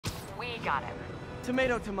got him.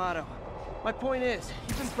 Tomato, tomato. My point is,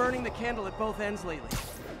 you've been burning the candle at both ends lately.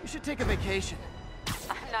 You should take a vacation.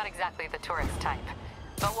 I'm not exactly the tourist type.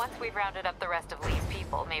 But once we've rounded up the rest of Lee's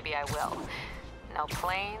people, maybe I will. No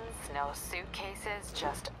planes, no suitcases,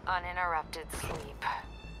 just uninterrupted sleep.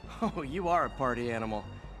 Oh, you are a party animal.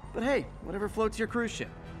 But hey, whatever floats your cruise ship.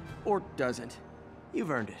 Or doesn't.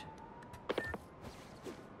 You've earned it.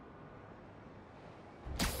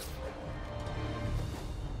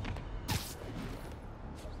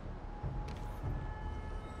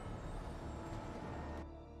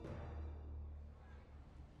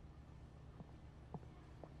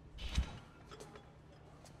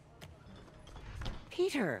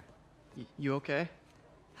 Peter! You okay?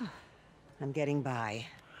 I'm getting by.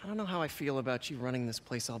 I don't know how I feel about you running this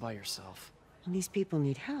place all by yourself. And these people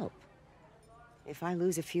need help. If I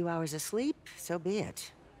lose a few hours of sleep, so be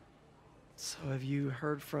it. So have you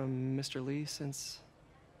heard from Mr. Lee since?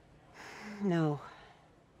 No.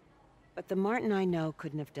 But the Martin I know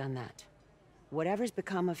couldn't have done that. Whatever's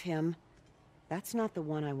become of him, that's not the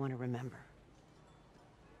one I want to remember.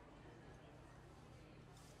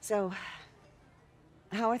 So,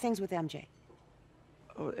 how are things with MJ?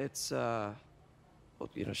 Oh, it's, well,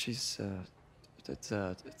 you know, she's,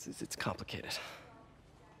 it's complicated.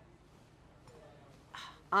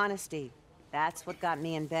 Honesty. That's what got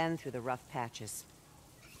me and Ben through the rough patches.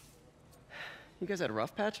 You guys had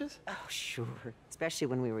rough patches? Oh, sure. Especially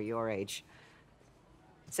when we were your age.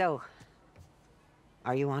 So,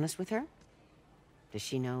 are you honest with her? Does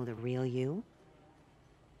she know the real you?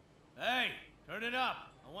 Hey, turn it up.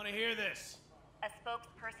 I want to hear this. A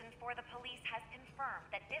spokesperson for the police has confirmed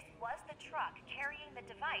that this was the truck carrying the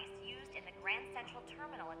device used in the Grand Central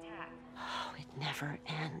Terminal attack. Oh, it never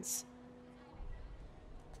ends.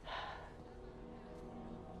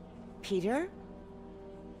 Peter?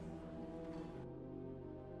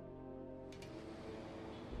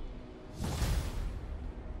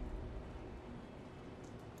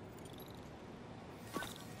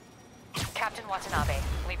 Captain Watanabe,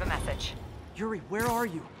 leave a message. Yuri, where are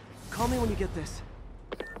you? Call me when you get this.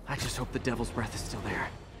 I just hope the Devil's Breath is still there.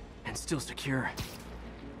 And still secure.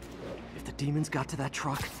 If the demons got to that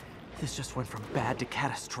truck, this just went from bad to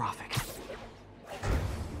catastrophic.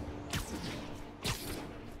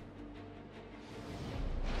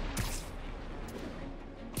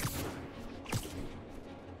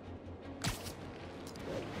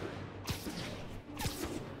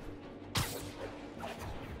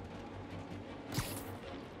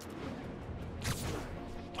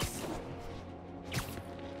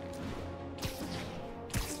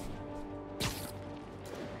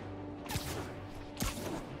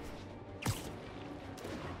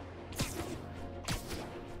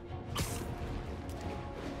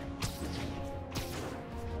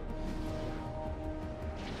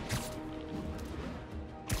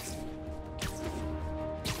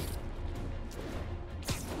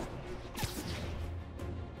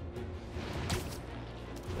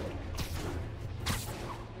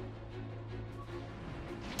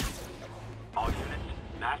 All units,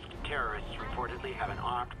 masked terrorists reportedly have an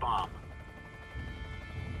armed bomb.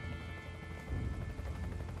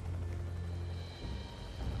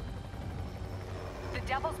 The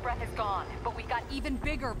Devil's Breath is gone, but we got Even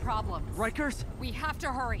bigger problems. Rikers? We have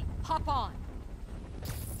to hurry. Hop on.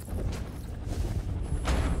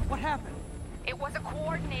 What happened? It was a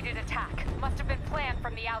coordinated attack. Must have been planned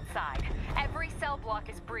from the outside. Every cell block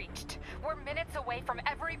is breached. We're minutes away from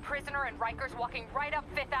every prisoner and Rikers walking right up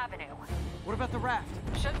Fifth Avenue. What about the raft?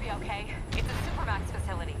 Should be okay. It's a Supermax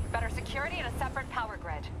facility. Better security and a separate power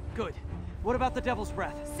grid. Good. What about the Devil's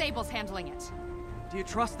Breath? Sable's handling it. Do you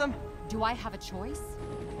trust them? Do I have a choice?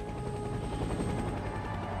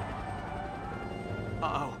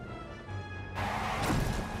 Uh-oh.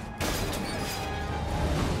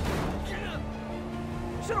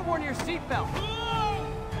 Should have worn your seatbelt.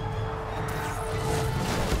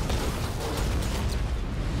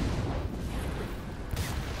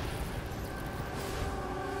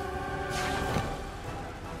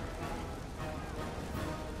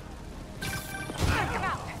 Check him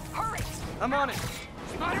out! Hurry! I'm on it.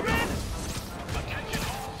 Spider-Man! Attention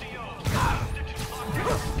all COs. Stick to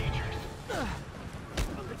lockdown procedures.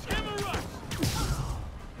 Hammer rush!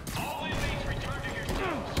 All inmates return to your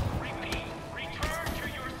cells. Repeat, return to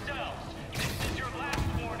your cells. This is your last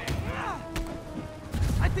warning.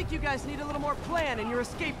 I think you guys need a little more plan in your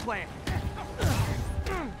escape plan.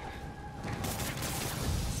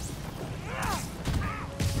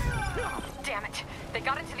 Damn it! They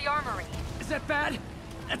got into the armory. Is that bad?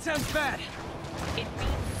 That sounds bad. It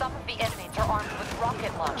means some of the inmates are armed with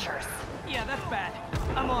rocket launchers. Yeah, that's bad.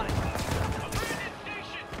 I'm on it. Abandoned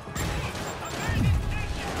station!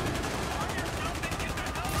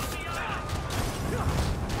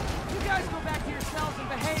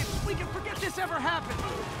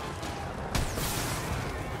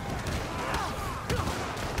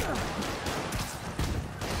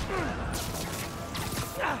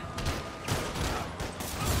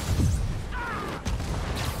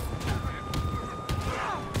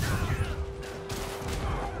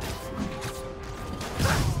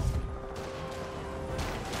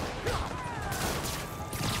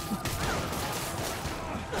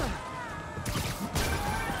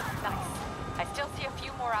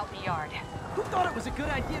 good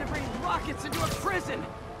idea to bring rockets into a prison!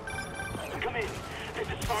 Come in. This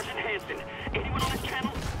is Sergeant Hansen. Anyone on this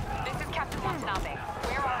channel? This is Captain Watanabe.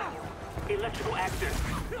 Where are you? Electrical access.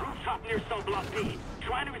 Rooftop near cell block B.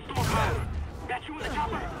 Trying to restore power. That you in the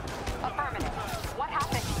chopper? Affirmative. What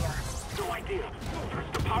happened here? No idea.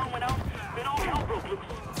 First the power went out, then all hell broke loose.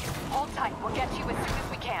 Hold tight. We'll get to you as soon as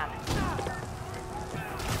we can.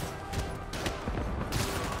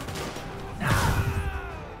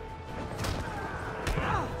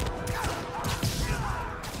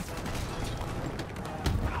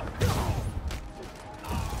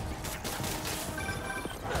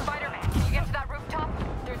 Spider-Man, can you get to that rooftop?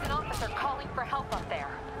 There's an officer calling for help up there.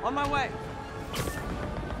 On my way!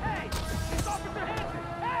 Hey! It's Officer Hansen!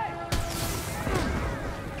 Hey!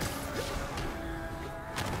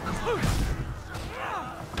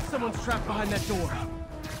 Someone's trapped behind that door.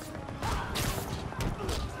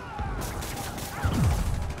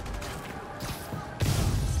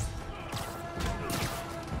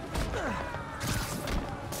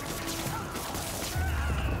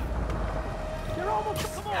 You're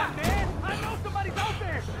almost... Come on, man! I know somebody's out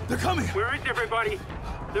there! They're coming! Where is everybody?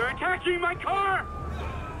 They're attacking my car!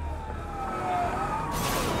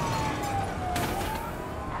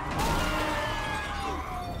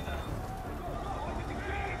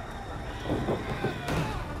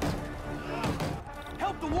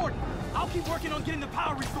 Help the warden! I'll keep working on getting the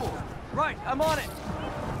power restored. Right, I'm on it.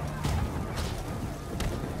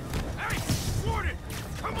 Hey! Warden!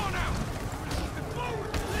 Come on out!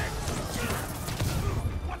 Forward!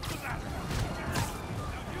 What's the matter? Now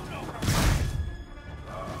you know her.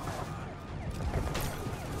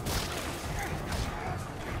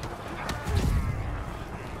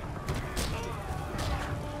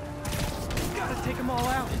 Gotta take them all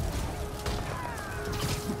out.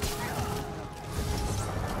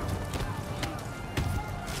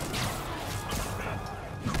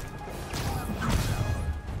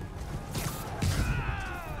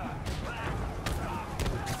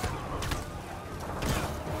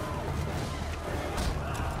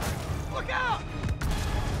 Look out!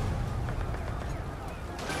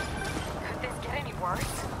 Could this get any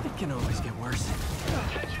worse? It can always get worse.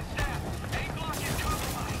 Attention staff! A block is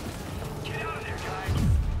compromised! Get out of there, guys!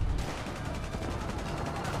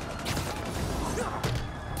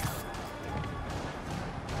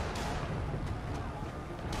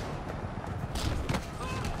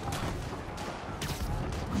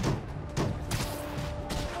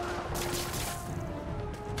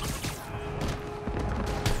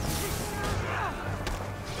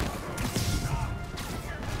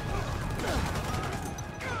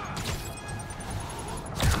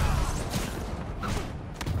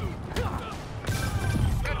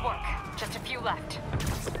 Good work. Just a few left.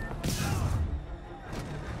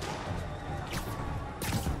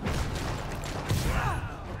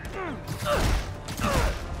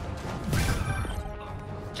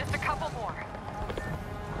 Just a couple more.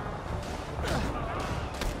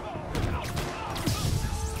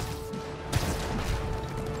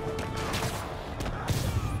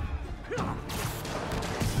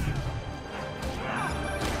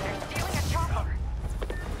 They're stealing a chopper.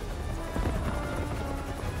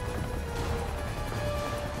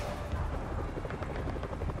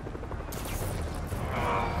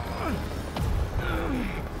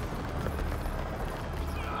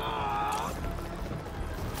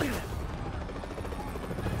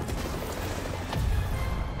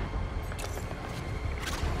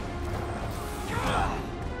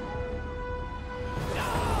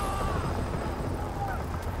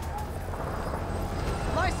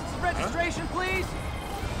 License and registration, please!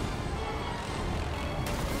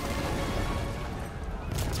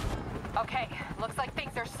 Okay, looks like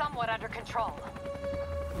things are somewhat under control.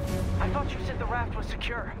 I thought you said the raft was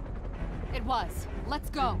secure. It was. Let's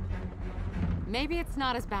go. Maybe it's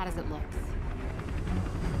not as bad as it looks.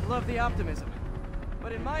 Love the optimism.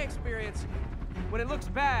 But in my experience, when it looks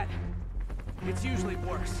bad, it's usually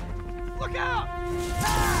worse. Look out!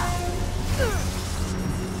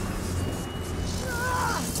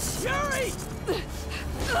 Yuri!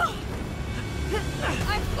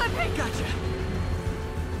 I'm slipping! Gotcha!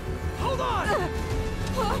 Hold on!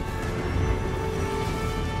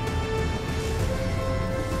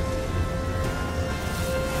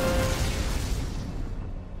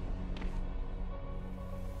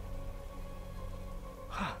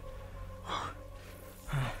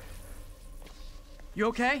 You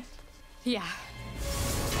okay? Yeah.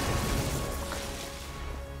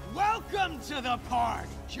 Welcome to the party!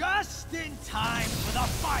 Just in time for the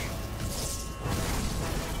fire!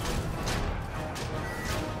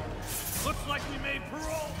 Looks like we made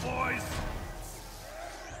parole, boys!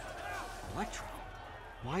 Electro?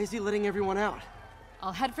 Why is he letting everyone out?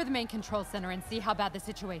 I'll head for the main control center and see how bad the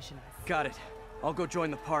situation is. Got it. I'll go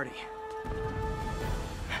join the party.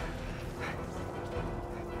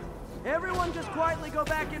 Everyone just quietly go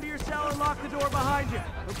back into your cell and lock the door behind you,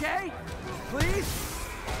 okay? Please?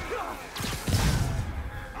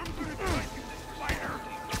 I'm gonna try this spider.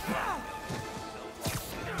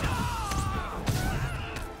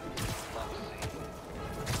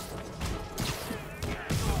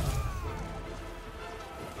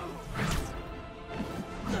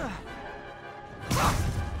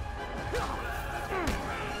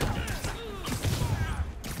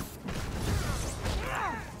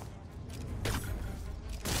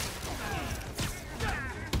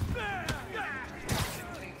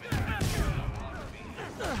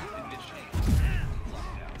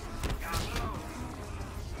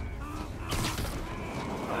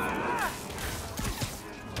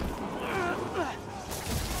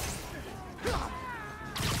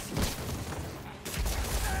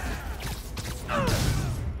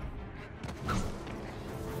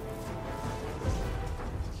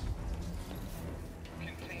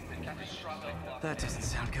 That doesn't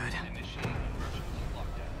sound good.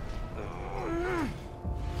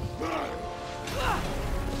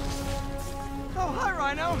 Oh, hi,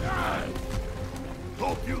 Rhino!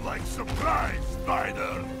 Hope you like surprise,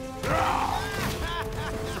 Spider!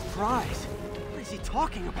 Surprise? What is he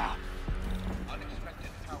talking about? Unexpected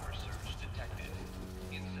power surge detected.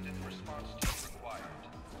 Incident response team required.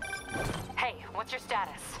 Hey, what's your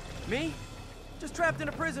status? Me? Just trapped in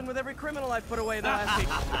a prison with every criminal I put away the last week.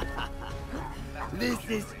 This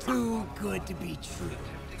is too good to be true.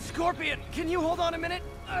 Scorpion, can you hold on a minute?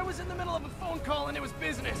 I was in the middle of a phone call and it was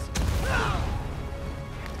business.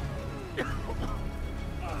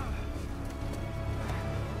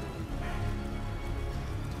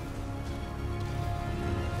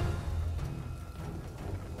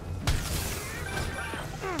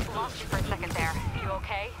 Lost you for a second there. You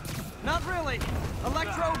okay? Not really.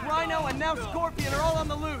 Electro, Rhino, and now Scorpion are all on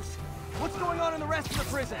the loose. What's going on in the rest of the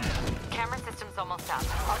prison? Camera system's almost up.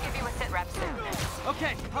 I'll give you a sit rep soon.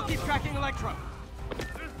 Okay, I'll keep tracking Electro.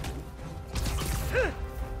 Phew.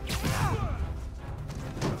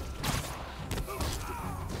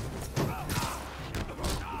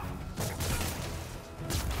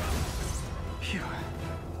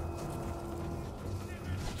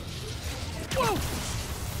 Whoa!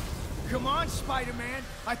 Come on, Spider-Man.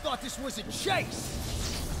 I thought this was a chase.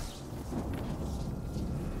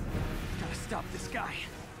 Gotta stop this guy.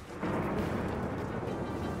 You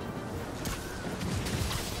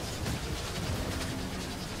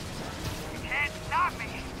can't stop me.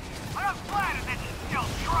 But I'm flattered that you still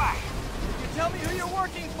try. If you tell me who you're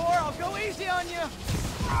working for, I'll go easy on you.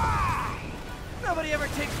 Nobody ever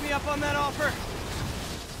takes me up on that offer.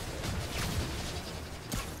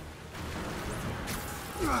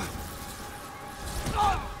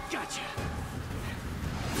 Oh, gotcha.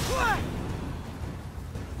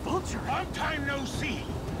 Vulture. Long time no see.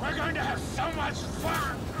 We're going to have so much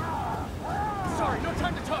fun! Sorry, no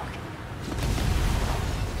time to talk.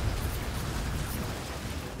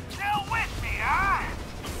 Still with me, huh?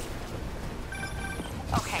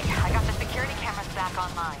 Okay, I got the security cameras back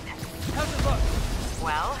online. How's it look?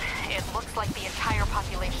 Well, it looks like the entire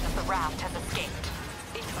population of the raft has escaped,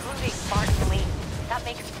 including Martin Lee. That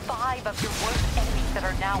makes 5 of your worst enemies that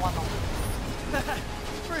are now on the loose.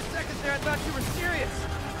 For a second there, I thought you were serious.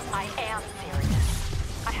 I am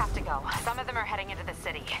serious. I have to go. Some of them are heading into the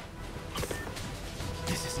city.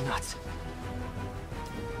 This is nuts.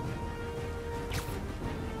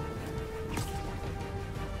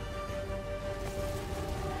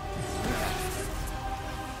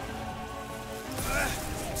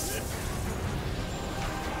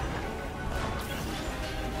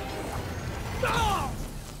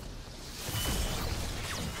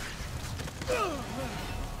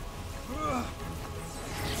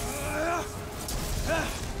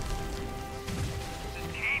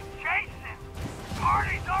 Keep chasing.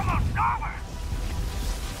 Party's almost over.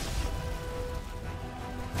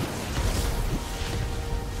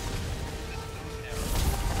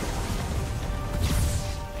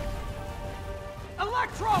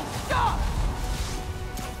 Electro, stop!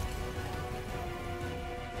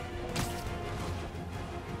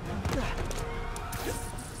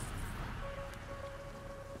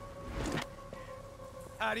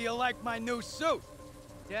 How do you like my new suit?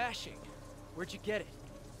 Dashing. Where'd you get it?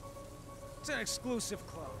 It's an exclusive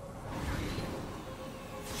club.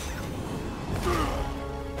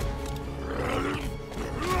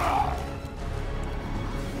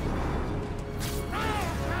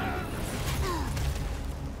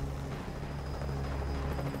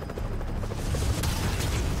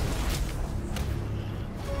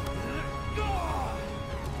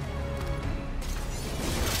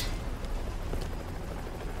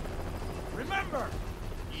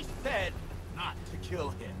 kill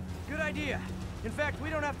him. Good idea. In fact, we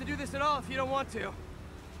don't have to do this at all if you don't want to.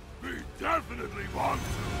 We definitely want to.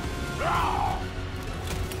 Ah!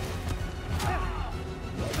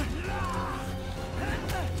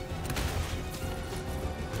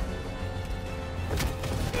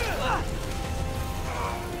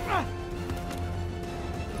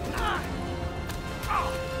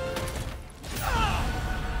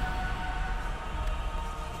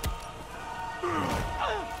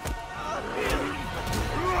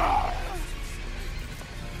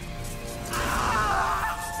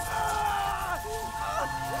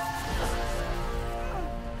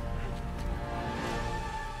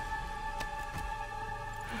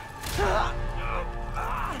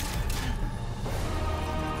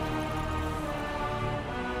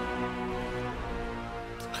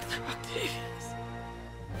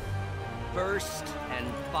 First and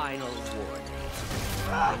final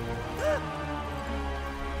warning.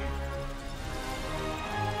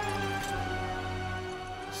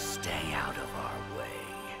 Stay out of our way.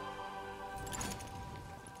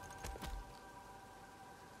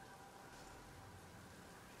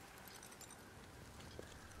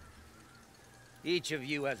 Each of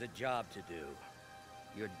you has a job to do.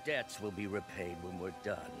 Your debts will be repaid when we're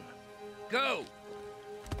done. Go!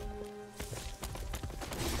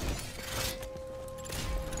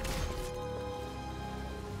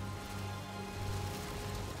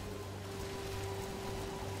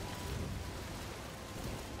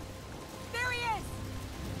 There he is!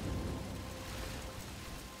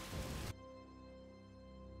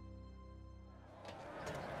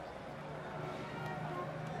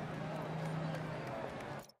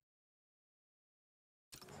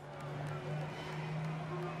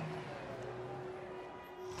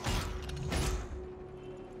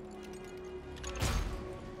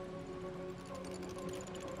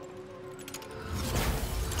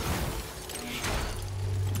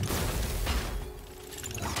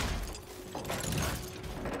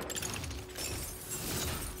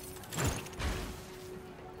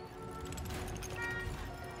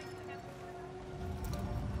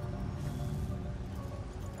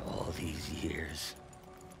 All these years.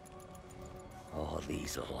 All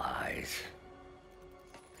these lies.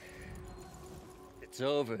 It's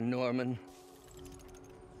over, Norman.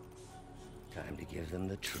 Time to give them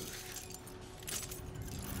the truth.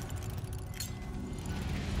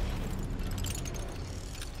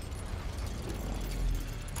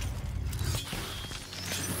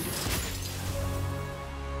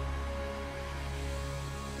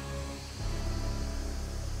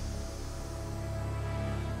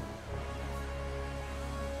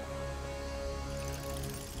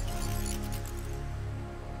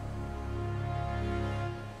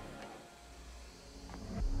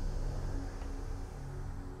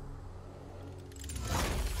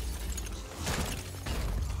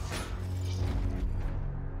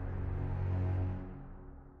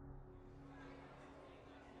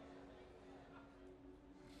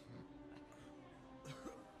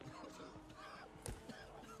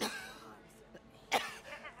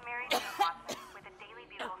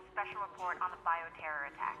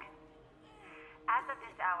 As of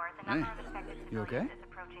this hour, the number of affected civilians is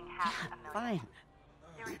approaching half a million. Fine.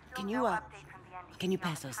 There is still Can no you, update from the NDC can you on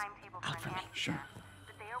pass the those timetable out for me? enhanced care,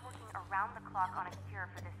 but they are working around the clock on a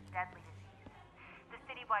cure for this deadly disease. The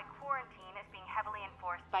citywide quarantine is being heavily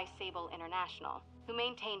enforced By Sable International, who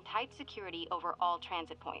maintain tight security over all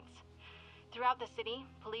transit points. Throughout the city,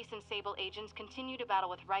 police and Sable agents continue to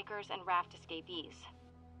battle with Rikers and Raft escapees.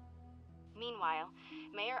 Meanwhile,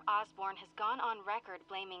 Mayor Osborn has gone on record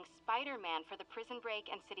blaming Spider-Man for the prison break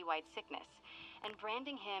and citywide sickness, and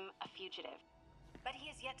branding him a fugitive. but he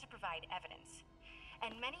has yet to provide evidence.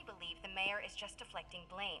 And many believe the mayor is just deflecting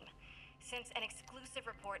blame, since an exclusive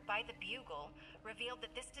report by the Bugle revealed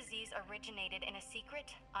that this disease originated in a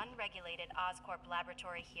secret, unregulated Oscorp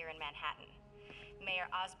laboratory here in Manhattan. Mayor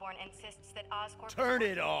Osborn insists that Oscorp Turn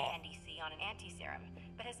is it working off. with the NDC on an anti-serum,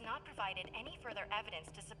 but has not provided any further evidence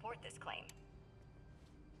to support this claim.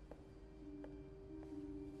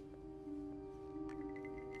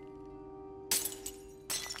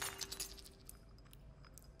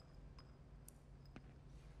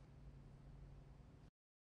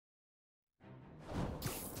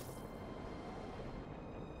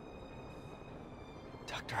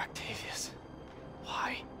 Dr. Octavius.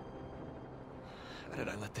 Why? How did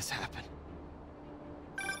I let this happen?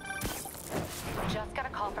 Just got a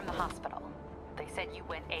call from the hospital. They said you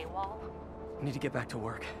went AWOL. I need to get back to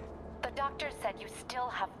work. The doctor said you still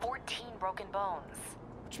have 14 broken bones.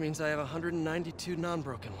 Which means I have 192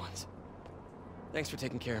 non-broken ones. Thanks for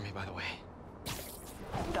taking care of me, by the way.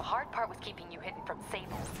 The hard part was keeping you hidden from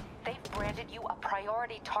Sables. They've branded you a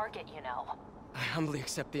priority target, you know. I humbly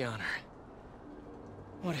accept the honor.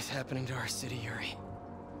 What is happening to our city, Yuri?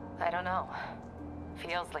 I don't know.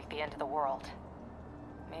 Feels like the end of the world.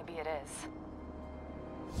 Maybe it is.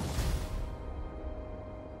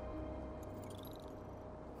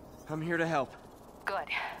 I'm here to help. Good.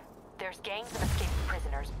 There's gangs of escaped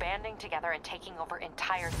prisoners banding together and taking over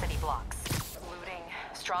entire city blocks. Looting,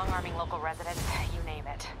 strong-arming local residents, you name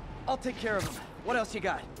it. I'll take care of them. What else you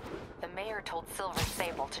got? The mayor told Silver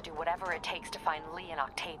Sable to do whatever it takes to find Lee and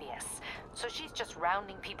Octavius. So she's just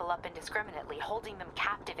rounding people up indiscriminately, holding them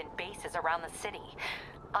captive in bases around the city.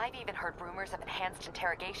 I've even heard rumors of enhanced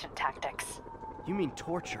interrogation tactics. You mean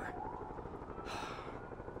torture?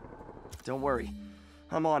 Don't worry.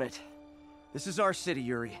 I'm on it. This is our city,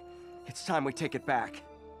 Yuri. It's time we take it back.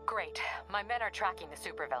 Great. My men are tracking the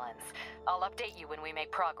supervillains. I'll update you when we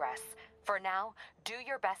make progress. For now, do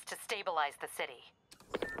your best to stabilize the city.